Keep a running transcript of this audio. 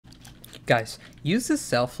Guys, use this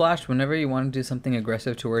self flash whenever you want to do something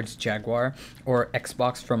aggressive towards Jaguar or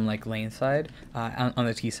Xbox from like lane side on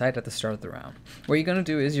the T side at the start of the round. What you're going to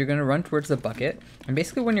do is you're going to run towards the bucket, and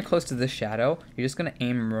basically when you're close to this shadow, you're just going to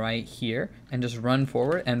aim right here and just run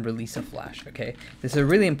forward and release a flash, okay? This is a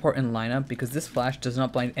really important lineup because this flash does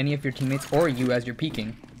not blind any of your teammates or you as you're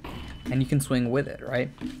peeking. And you can swing with it, right?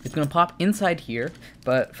 It's going to pop inside here,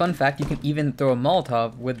 but fun fact, you can even throw a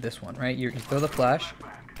Molotov with this one, right? You throw the flash,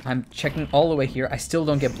 I'm checking all the way here, I still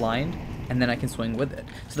don't get blind, and then I can swing with it.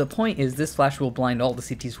 So the point is this flash will blind all the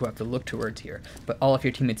CTs who have to look towards here, but all of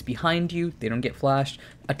your teammates behind you, they don't get flashed.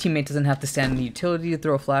 A teammate doesn't have to stand in the utility to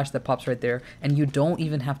throw a flash that pops right there, and you don't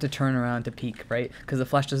even have to turn around to peek, right? Because the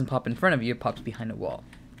flash doesn't pop in front of you, it pops behind a wall.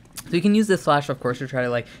 So you can use this flash, of course, to try to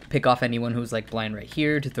like pick off anyone who's like blind right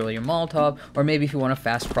here, to throw your Molotov, or maybe if you want to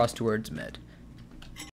fast cross towards mid.